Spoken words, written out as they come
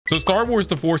So Star Wars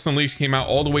The Force Unleashed came out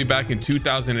all the way back in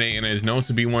 2008 and is known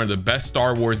to be one of the best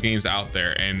Star Wars games out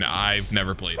there, and I've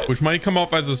never played it, which might come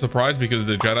off as a surprise because of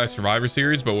the Jedi Survivor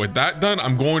series. But with that done,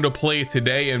 I'm going to play it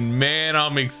today, and man,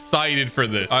 I'm excited for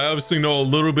this. I obviously know a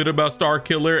little bit about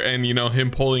Starkiller and, you know,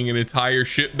 him pulling an entire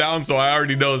ship down, so I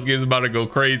already know this game's about to go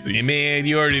crazy. And man,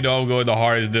 you already know I'm going the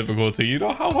hardest difficulty. You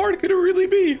know, how hard could it really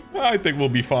be? I think we'll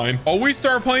be fine. Oh, we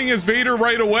start playing as Vader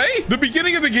right away? The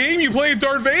beginning of the game, you play as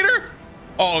Darth Vader?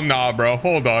 Oh, nah, bro.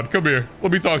 Hold on. Come here.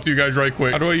 Let me talk to you guys right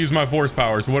quick. How do I use my force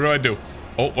powers? What do I do?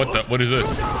 Oh, what is this?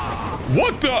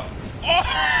 What the?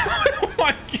 Oh,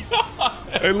 my God.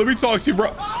 Hey, let me talk to you,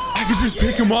 bro. I could just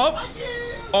pick him up?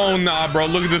 Oh, nah, bro.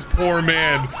 Look at this poor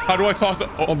man. How do I toss it?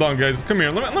 Oh, hold on, guys. Come here.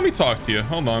 Let me talk to you.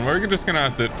 Hold on. We're just going to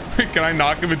have to... Can I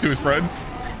knock him into his friend?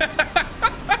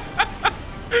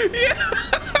 Yeah.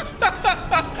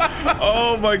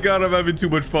 Oh my God, I'm having too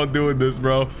much fun doing this,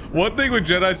 bro. One thing with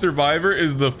Jedi Survivor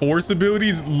is the force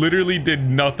abilities literally did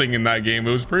nothing in that game.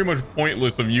 It was pretty much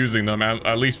pointless of using them,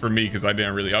 at least for me, because I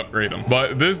didn't really upgrade them.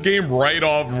 But this game right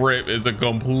off rip is a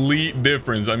complete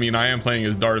difference. I mean, I am playing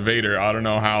as Darth Vader. I don't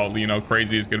know how, you know,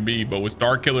 crazy it's gonna be, but with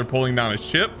Starkiller pulling down a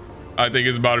ship, I think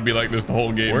it's about to be like this the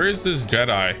whole game. Where is this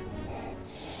Jedi?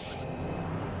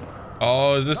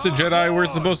 Oh, is this the Jedi we're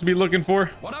supposed to be looking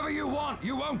for? Whatever you want,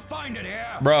 you won't find it here.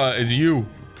 Bruh, it's you. You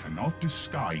cannot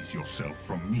disguise yourself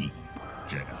from me,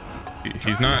 Jedi.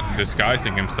 He's not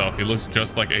disguising himself. He looks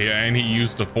just like and he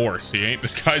used the force. He ain't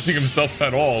disguising himself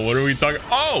at all. What are we talking?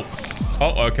 Oh,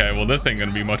 okay. Well, this ain't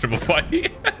gonna be much of a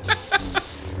fight.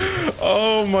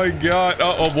 Oh my God.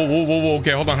 Whoa.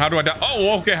 Okay, hold on. How do I?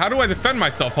 Oh, okay. How do I defend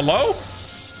myself? Hello?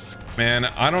 Man,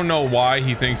 I don't know why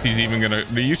he thinks he's even gonna...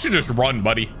 You should just run,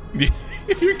 buddy.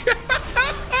 If you're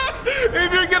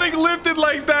getting lifted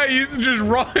like that, you should just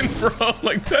run, bro.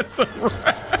 Like, that's a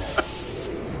wrap.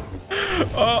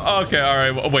 Oh, okay, all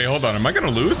right. Wait, hold on. Am I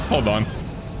gonna lose? Hold on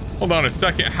a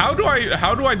second. How do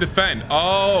I defend?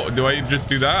 Oh, do I just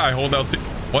do that? I hold LT.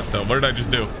 What did I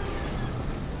just do?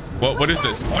 What is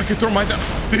this? Oh, I can throw my...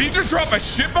 Did he just drop a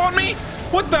ship on me?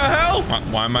 What the hell?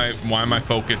 Why am I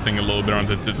focusing a little bit on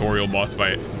the tutorial boss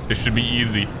fight? This should be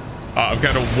easy. I'm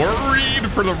kind of worried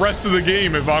for the rest of the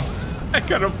game if I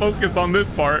gotta focus on this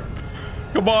part.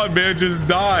 Come on, man, just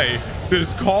die.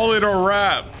 Just call it a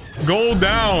wrap. Go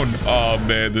down. Oh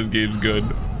man, this game's good.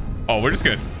 Oh, we're just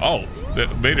gonna... Oh,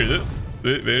 Vader,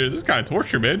 this is kind of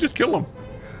torture, man. Just kill him.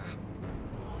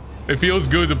 It feels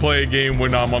good to play a game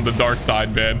when I'm on the dark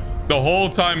side, man. The whole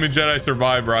time in Jedi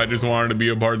Survivor, I just wanted to be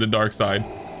a part of the dark side.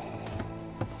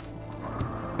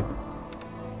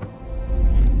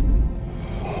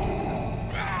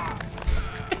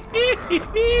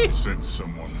 Sense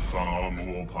someone far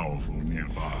more powerful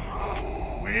nearby.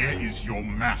 Where is your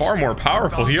master? Far more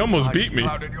powerful. He almost beat me.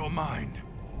 Clouded your mind.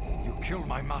 You killed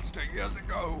my master years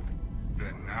ago.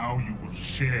 Then now you will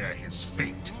share his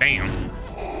fate. Damn.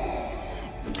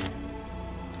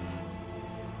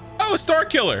 Oh, a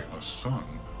Starkiller. A son.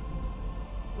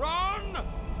 Run!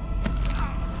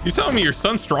 You telling me your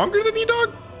son's stronger than you,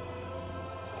 dog?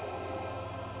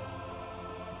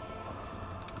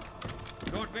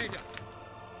 Lord Vader.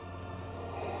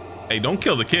 Hey, don't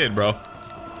kill the kid, bro.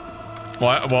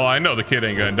 Well, I know the kid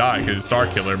ain't gonna die because he's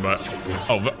Starkiller, but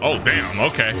oh, damn.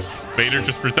 Okay, Vader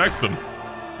just protects them.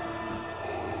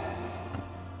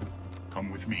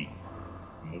 Come with me.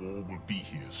 More will be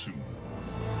here soon.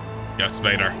 Yes,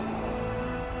 Vader.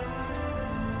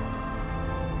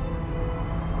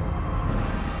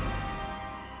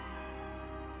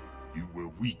 You were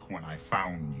weak when I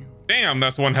found you. Damn,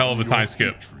 that's one hell of a time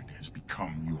skip. Hatred has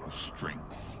become your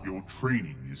strength. Your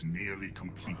training is nearly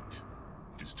complete.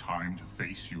 It is time to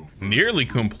face your first... Nearly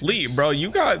complete, bro. You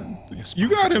got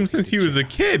him since he was a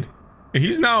kid.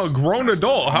 He's now a grown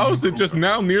adult. How is it just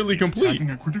now nearly complete? Attacking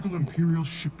a critical Imperial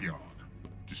shipyard.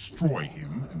 Destroy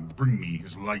him and bring me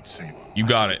his lightsaber. You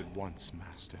got it. Once,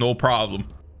 Master. No problem.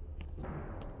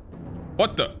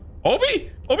 What the?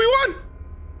 Obi-Wan?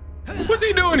 What's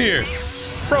he doing here?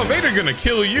 Bro, Vader gonna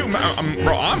kill you. Bro,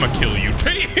 I'm gonna kill you.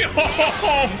 Damn.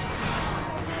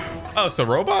 Oh, it's a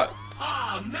robot?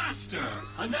 Ah, Master.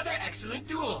 Another excellent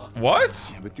duel.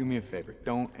 What? Yeah, but do me a favor.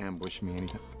 Don't ambush me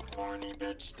anything.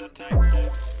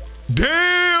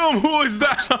 Damn, who is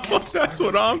that? That's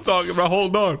what I'm talking about.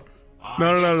 Hold on.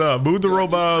 No. Move the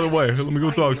robot out of the way. Let me go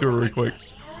talk to her real quick.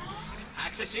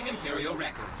 Accessing Imperial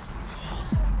records.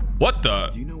 What the?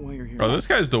 Do you know why you're here? Bro, this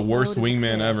guy's the worst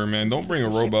wingman ever, man. Don't bring a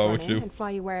robot with you. And fly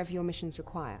you wherever your missions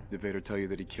require. Did Vader tell you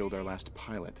that he killed our last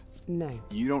pilot? No.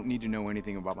 You don't need to know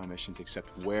anything about my missions except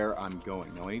where I'm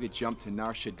going. Now I need to jump to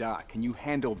Nar Shaddaa. Can you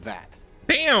handle that?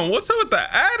 Damn, what's up with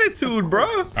the attitude, bro?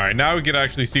 All right, now we can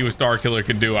actually see what Starkiller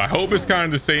can do. I hope it's kind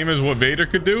of the same as what Vader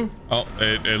could do. Oh,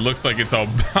 it looks like it's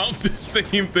about the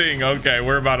same thing. Okay,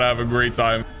 we're about to have a great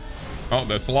time. Oh,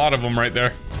 that's a lot of them right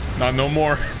there. Not no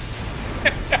more.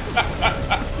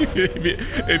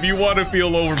 if you want to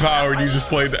feel overpowered, you just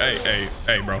play the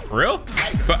hey, bro, for real?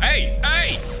 But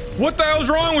hey, what the hell's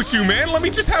wrong with you, man? Let me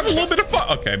just have a little bit of fun.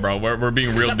 Okay, bro, we're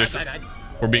being real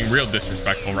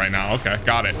disrespectful right now. Okay,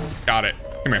 got it.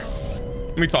 Come here.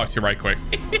 Let me talk to you right quick.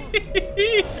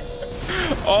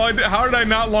 Oh, how did I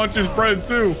not launch his friend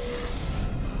too?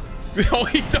 Oh,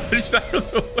 he dodged out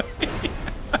of the way.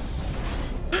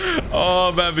 Oh,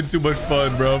 I'm having too much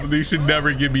fun, bro. They should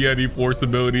never give me any force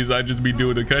abilities. I'd just be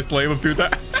doing it. Can I slam him through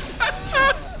that?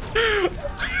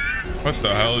 What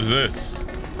the hell is this?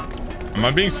 Am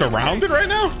I being surrounded right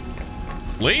now?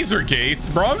 Laser gates?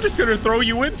 Bro, I'm just gonna throw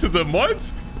you into them.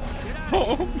 What?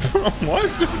 Oh, what?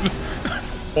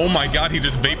 Oh my God, he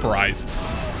just vaporized.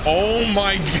 Oh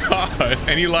my God.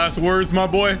 Any last words, my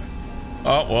boy?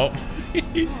 Oh, well.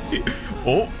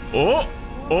 Oh.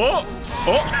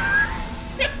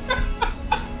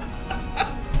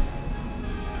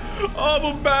 I'm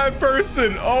a bad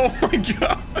person. Oh my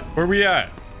God. Where we at?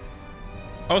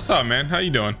 Oh, what's up, man? How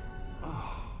you doing?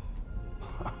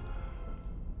 A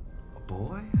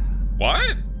boy?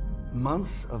 What?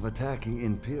 Months of attacking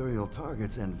Imperial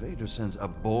targets and Vader sends a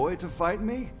boy to fight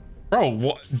me? Bro,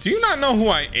 what? Do you not know who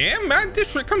I am, man?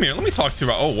 Come here. Let me talk to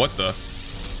you about. Oh, what the?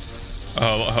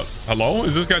 Hello?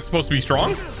 Is this guy supposed to be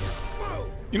strong?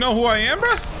 You know who I am,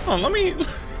 bro? Oh, let me.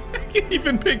 I can't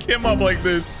even pick him up like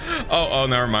this. Oh,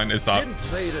 never mind. It stopped.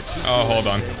 Oh, hold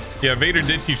on. Yeah, Vader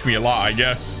did teach me a lot, I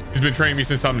guess. He's been training me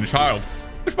since I'm a child.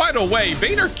 Which, by the way,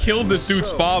 Vader killed this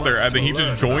dude's father and then he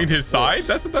just joined his side.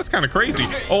 That's kind of crazy.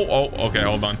 Oh, okay,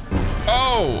 hold on.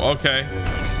 Oh, okay.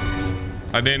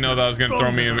 I didn't know that was gonna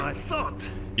throw me in. I thought.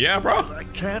 Yeah, bro. I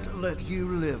can't let you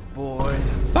live, boy.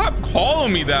 Stop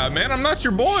calling me that, man. I'm not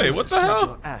your boy. What the hell?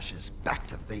 Your ashes back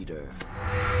to Vader.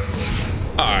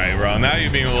 All right, bro. Now you're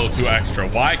being a little too extra.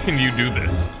 Why can you do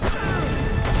this?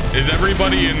 Is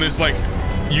everybody in this like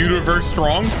universe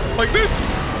strong like this?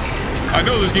 I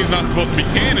know this game's not supposed to be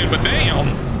canon, but damn.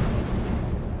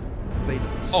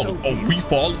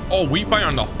 We fight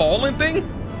on the fallen thing?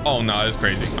 Oh no, that's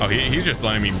crazy. Oh, he's just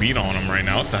letting me beat on him right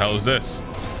now. What the hell is this?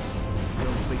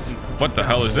 What the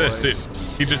hell is this?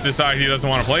 He just decided he doesn't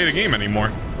want to play the game anymore.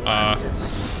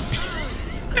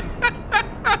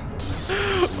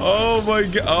 Oh my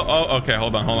God. Oh, okay.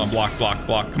 Hold on. Block.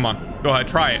 Come on. Go ahead.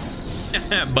 Try it.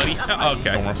 Buddy.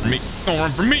 Okay. Don't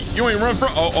run from me. You ain't run from.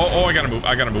 Oh, I gotta move.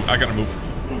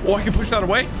 Oh, I can push that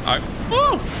away. I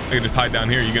can just hide down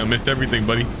here. You're gonna miss everything,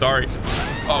 buddy. Sorry.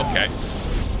 Okay.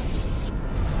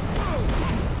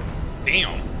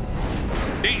 Damn.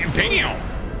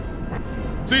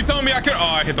 So you telling me I could? Oh,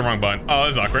 I hit the wrong button. Oh,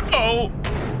 that's awkward. Oh.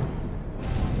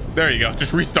 There you go.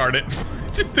 Just restart it.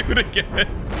 Just do it again.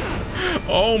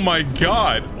 Oh my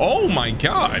God.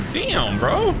 Damn,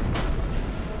 bro.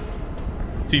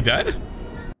 Is he dead?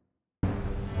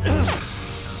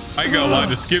 I ain't gonna lie,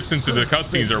 the skips into the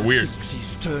cutscenes are weird.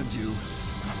 He's turned you,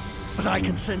 but I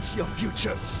can sense your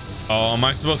future. Oh, am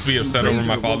I supposed to be upset over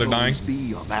my father dying? Be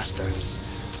your master.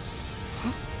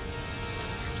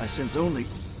 I sense only.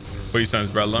 What do you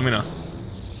sense, bro? Let me know.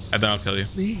 And then I'll kill you.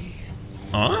 Me.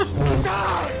 Huh?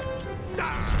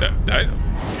 That?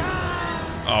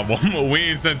 Oh, well, we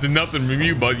ain't sensing nothing from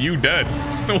you, but you dead.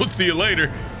 We'll see you later.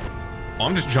 Oh,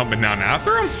 I'm just jumping down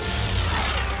after him.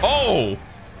 Oh.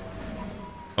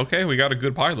 Okay, we got a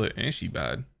good pilot. Ain't she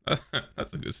bad?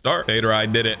 That's a good start. Vader, I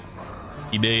did it.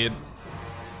 He did.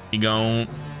 He gone.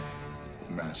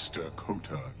 Master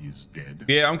Kota is dead.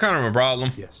 Yeah, I'm kind of a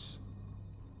problem. Yes.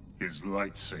 His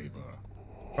lightsaber.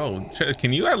 Bro,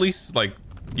 can you at least, like,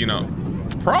 you know,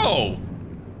 bro,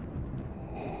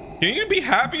 can you be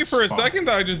happy for a second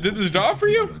that I just did this job for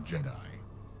you? Jedi.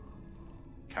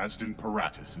 Kasdan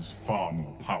Paratus is far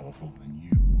more powerful than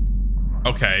you.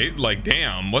 Okay, like,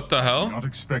 damn, what the hell? I do not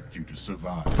expect you to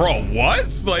survive. Bro,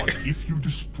 what? Like, but if you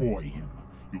destroy him,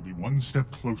 you'll be one step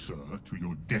closer to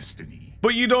your destiny.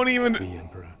 But you don't even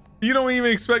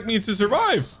expect me to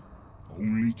survive.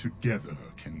 Only together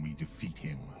can we defeat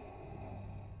him.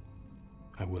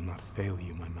 I will not fail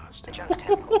you, my master.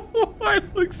 I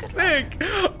look sick.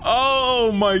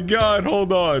 Oh my God,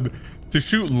 hold on. To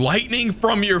shoot lightning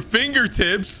from your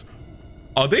fingertips.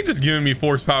 Oh, they just giving me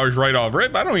force powers right off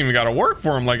rip. I don't even gotta work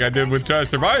for them like I did with Jedi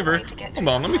Survivor. Hold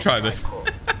on, let me try this.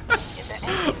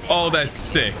 Oh, that's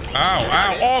sick.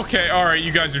 Ow. Okay, all right,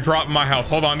 you guys are dropping my health.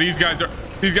 Hold on, these guys are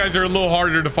a little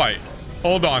harder to fight.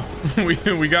 Hold on.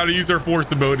 we gotta use our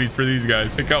force abilities for these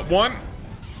guys. Pick up one.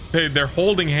 they're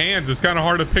holding hands. It's kind of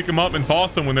hard to pick them up and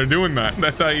toss them when they're doing that.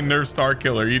 That's how you nerf Star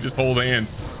Killer. You just hold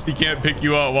hands. He can't pick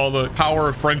you up while the power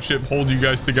of friendship holds you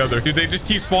guys together. Dude, they just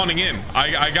keep spawning in.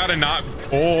 I gotta not.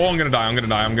 Oh, I'm gonna die. I'm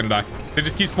gonna die. They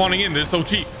just keep spawning in. This is so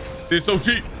cheap. This is so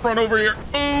cheap. Run over here.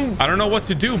 Boom. I don't know what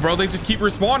to do, bro. They just keep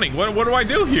respawning. What do I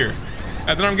do here?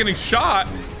 And then I'm getting shot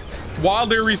while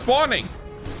they're respawning.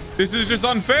 This is just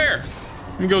unfair.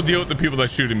 Let me go deal with the people that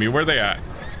shooting me. Where are they at?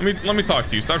 Let me talk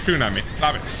to you. Stop shooting at me.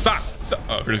 Stop it. Stop.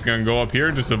 Oh, we're just gonna go up here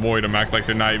and just avoid them. Act like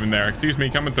they're not even there. Excuse me,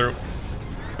 coming through.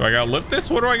 Do I gotta lift this?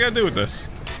 What do I gotta do with this?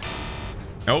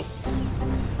 Nope.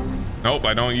 Nope,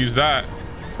 I don't use that.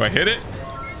 Do I hit it?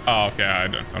 Oh, okay. I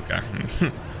don't. Okay.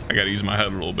 I gotta use my head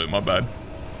a little bit. My bad.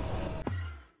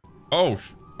 Oh,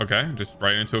 okay. Just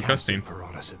right into a cutscene.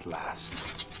 At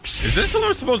last. Is this who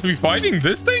I'm supposed to be fighting?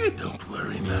 This thing? Don't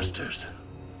worry, Masters.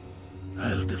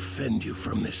 I'll defend you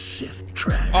from this Sith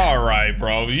trash. All right,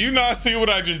 bro. You not see what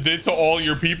I just did to all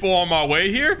your people on my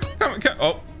way here? Come.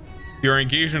 Oh, you're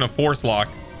engaged in a force lock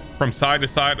from side to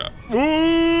side.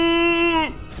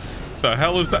 Ooh! The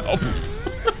hell is that? Oh.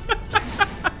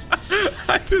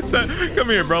 I just said, come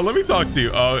here, bro. Let me talk to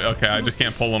you. Oh, okay. I just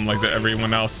can't pull him like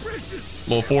everyone else.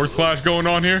 Little force clash going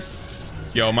on here.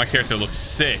 Yo, my character looks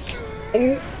sick.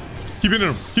 Oh, keep hitting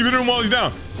him. Keep hitting him while he's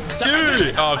down.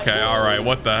 Yeah. Okay, all right.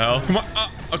 What the hell? Come on.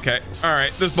 Okay, all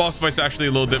right. This boss fight's actually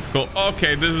a little difficult.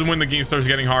 Okay, this is when the game starts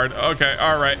getting hard. Okay,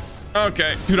 all right.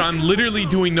 Okay, dude, I'm literally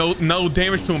doing no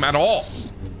damage to him at all.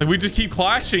 Like, we just keep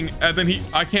clashing, and then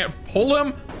I can't pull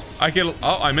him.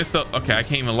 I missed up. Okay, I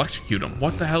can't even electrocute him.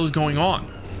 What the hell is going on?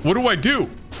 What do I do?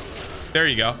 There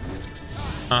you go.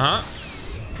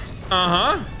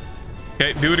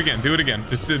 Okay, do it again. Do it again.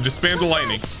 Just spam the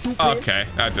lightning. Okay,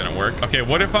 that didn't work. Okay,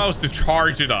 what if I was to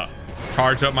charge it up?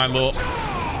 Charge up my little...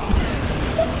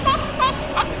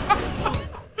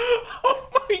 Oh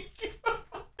my god.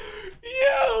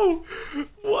 Yo,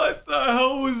 what the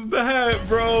hell was that,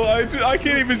 bro? I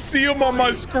can't even see him on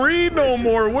my screen no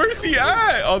more. Where's he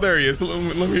at? Oh, there he is.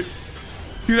 Let me...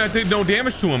 Dude, I did no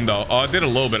damage to him though. Oh, I did a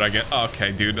little bit, I guess.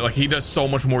 Okay, dude, like he does so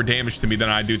much more damage to me than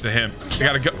I do to him. I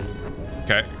gotta go.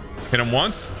 Okay, hit him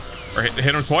once or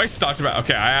hit him twice. Dodge about.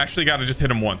 Okay, I actually gotta just hit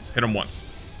him once. Hit him once.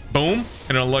 Boom.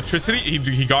 And electricity.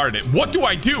 He guarded it. What do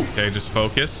I do? Okay, just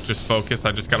focus. Just focus.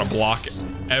 I just gotta block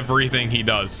everything he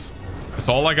does. That's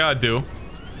all I gotta do.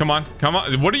 Come on, come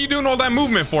on. What are you doing all that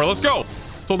movement for? Let's go.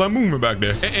 All that movement back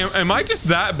there. Am I just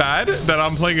that bad that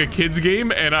I'm playing a kids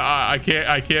game and I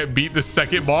can't beat the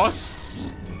second boss?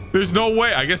 There's no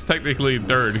way. I guess technically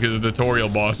third because it's the tutorial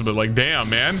boss, but like, damn,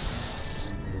 man.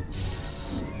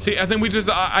 See, I think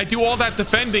I do all that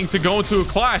defending to go into a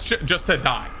clash just to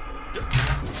die.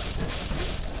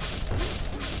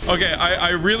 Okay, I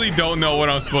really don't know what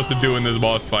I'm supposed to do in this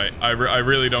boss fight. I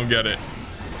really don't get it.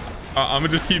 I'm gonna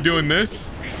just keep doing this.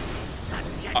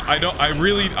 I don't.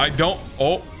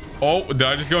 Oh, did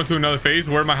I just go into another phase?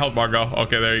 Where'd my health bar go?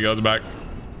 Okay, there he goes back.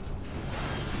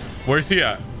 Where's he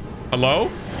at?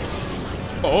 Hello?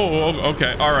 Oh,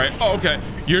 okay. All right. Oh, okay.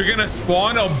 You're gonna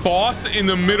spawn a boss in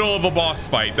the middle of a boss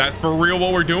fight. That's for real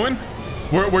what we're doing?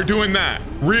 We're doing that.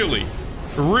 Really?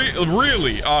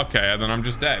 Really? Okay, and then I'm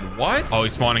just dead. What? Oh,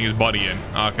 he's spawning his buddy in.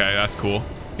 Okay, that's cool.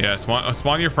 Yeah,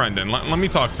 spawn your friend in. Let me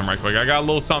talk to him right quick. I got a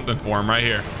little something for him right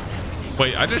here.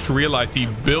 Wait, I just realized he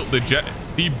built the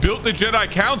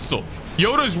Jedi Council.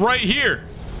 Yoda's right here.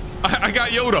 I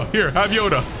got Yoda. Here, have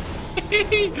Yoda.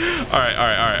 All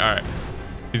right.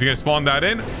 He's gonna spawn that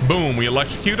in. Boom, we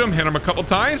electrocute him, hit him a couple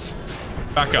times.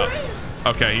 Back up.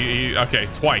 Okay, okay,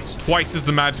 twice. Twice is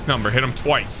the magic number. Hit him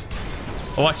twice.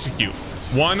 Electrocute.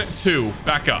 1, 2,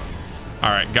 back up. All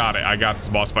right, got it. I got this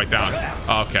boss fight down.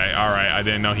 Okay, all right. I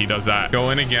didn't know he does that.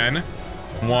 Go in again.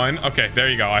 1. Okay, there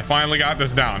you go. I finally got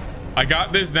this down. I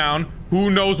got this down. Who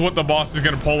knows what the boss is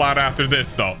gonna pull out after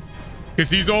this though, because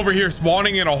he's over here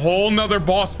spawning in a whole nother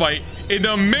boss fight in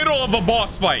the middle of a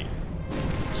boss fight.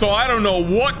 So I don't know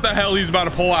what the hell he's about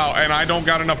to pull out, and I don't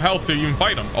got enough health to even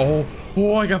fight him. Oh,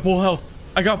 I got full health.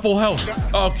 I got full health.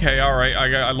 Okay, all right.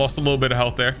 I lost a little bit of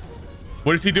health there.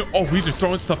 What does he do? Oh, he's just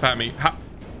throwing stuff at me.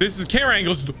 This is camera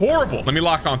angles horrible. Let me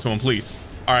lock onto him, please.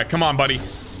 All right, come on, buddy.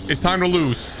 It's time to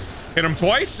lose. Hit him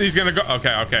twice. He's gonna go.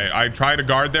 Okay. I tried to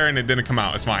guard there and it didn't come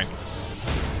out. It's fine.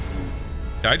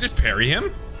 Did I just parry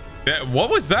him? What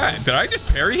was that? Did I just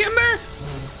parry him there?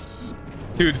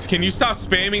 Dude, can you stop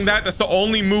spamming that? That's the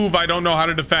only move I don't know how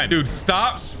to defend. Dude,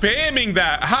 stop spamming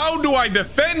that. How do I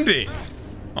defend it?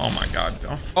 Oh my god.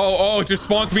 Oh, it just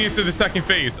spawns me into the second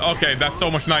phase. Okay, that's so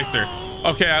much nicer.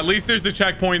 Okay, at least there's a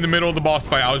checkpoint in the middle of the boss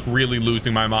fight. I was really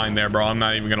losing my mind there, bro. I'm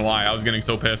not even gonna lie. I was getting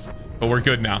so pissed. But we're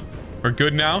good now. We're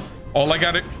good now. All I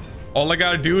gotta... All I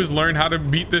gotta do is learn how to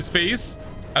beat this phase,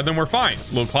 and then we're fine.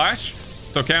 Little clash.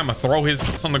 It's okay. I'm gonna throw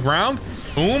his on the ground.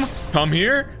 Boom. Come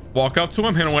here. Walk up to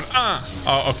him. Hit him with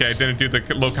Oh, okay. I didn't do the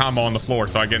little combo on the floor,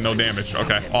 so I get no damage.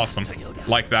 Okay, awesome.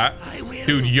 Like that.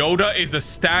 Dude, Yoda is a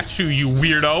statue, you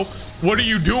weirdo. What are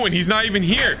you doing? He's not even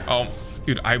here. Oh,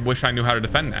 dude, I wish I knew how to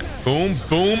defend that. Boom,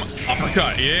 boom,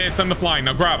 uppercut. Yeah, send the flying.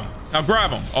 Now grab him. Now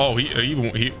grab him. Oh,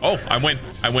 oh, I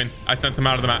win. I sent him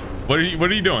out of the map. What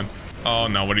are you doing? Oh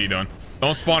no, what are you doing?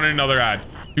 Don't spawn in another ad.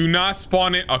 Do not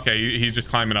spawn it. Okay, he's just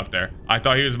climbing up there. I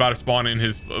thought he was about to spawn in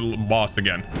his boss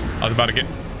again. I was about to get...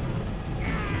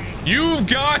 You've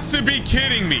got to be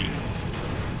kidding me.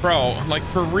 Bro, like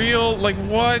for real? Like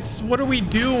what are we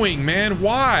doing, man?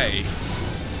 Why?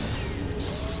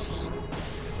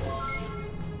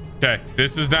 Okay,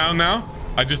 this is down now.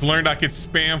 I just learned I could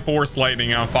spam force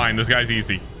lightning. I'm fine. This guy's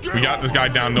easy. We got this guy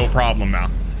down, no problem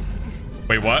now.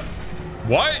 Wait, what?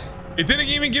 What? It didn't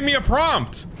even give me a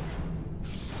prompt.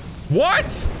 What?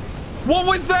 What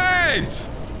was that?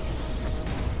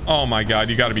 Oh my God,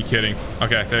 you gotta be kidding.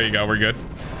 Okay, there you go. We're good.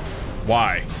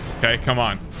 Why? Okay, come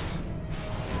on.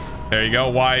 There you go.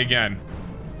 Why again?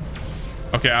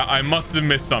 Okay, I must have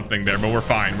missed something there, but we're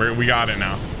fine. We got it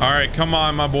now. All right, come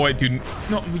on, my boy, dude.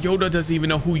 No, Yoda doesn't even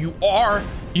know who you are.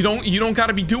 You don't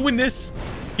gotta be doing this.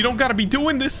 You don't gotta be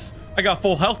doing this. I got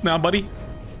full health now, buddy.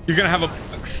 You're gonna have a...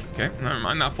 Okay, never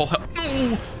mind, not full health.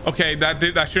 No. Okay,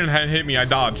 that shouldn't have hit me. I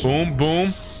dodged. Boom,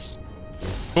 boom,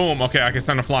 boom. Okay, I can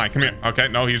send a flying. Come here. Okay,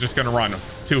 no, he's just gonna run.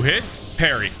 2 hits,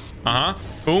 parry.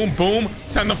 Boom, boom,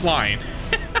 send the flying.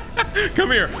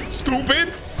 Come here,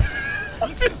 stupid. I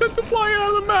just sent the flying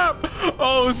out of the map.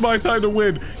 Oh, it's my time to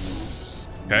win.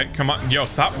 Okay, come on. Yo,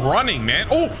 stop running, man.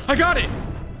 Oh, I got it.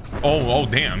 Oh,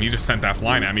 damn. He just sent that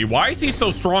flying at me. Why is he so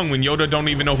strong when Yoda don't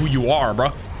even know who you are,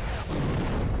 bro?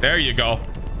 There you go.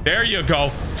 There you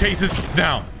go. Chases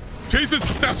down. Chases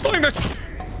down. Slam this.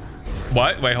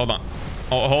 What? Wait, hold on.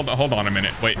 Oh, hold on a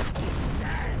minute. Wait.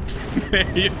 There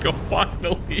you go.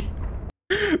 Finally.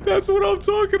 That's what I'm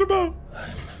talking about.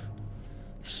 I'm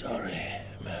sorry,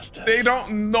 Master. They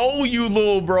don't know you,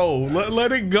 little bro.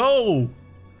 Let it go.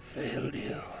 Failed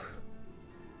you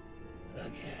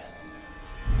again.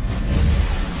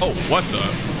 Oh, what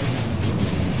the?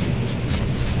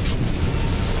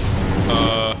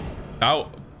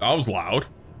 That was loud.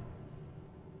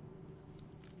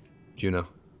 Juno,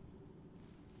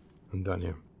 I'm done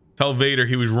here. Tell Vader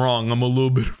he was wrong. I'm a little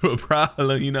bit of a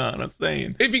problem, you know what I'm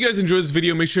saying? If you guys enjoyed this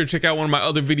video, make sure to check out one of my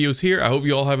other videos here. I hope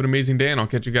you all have an amazing day, and I'll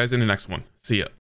catch you guys in the next one. See ya.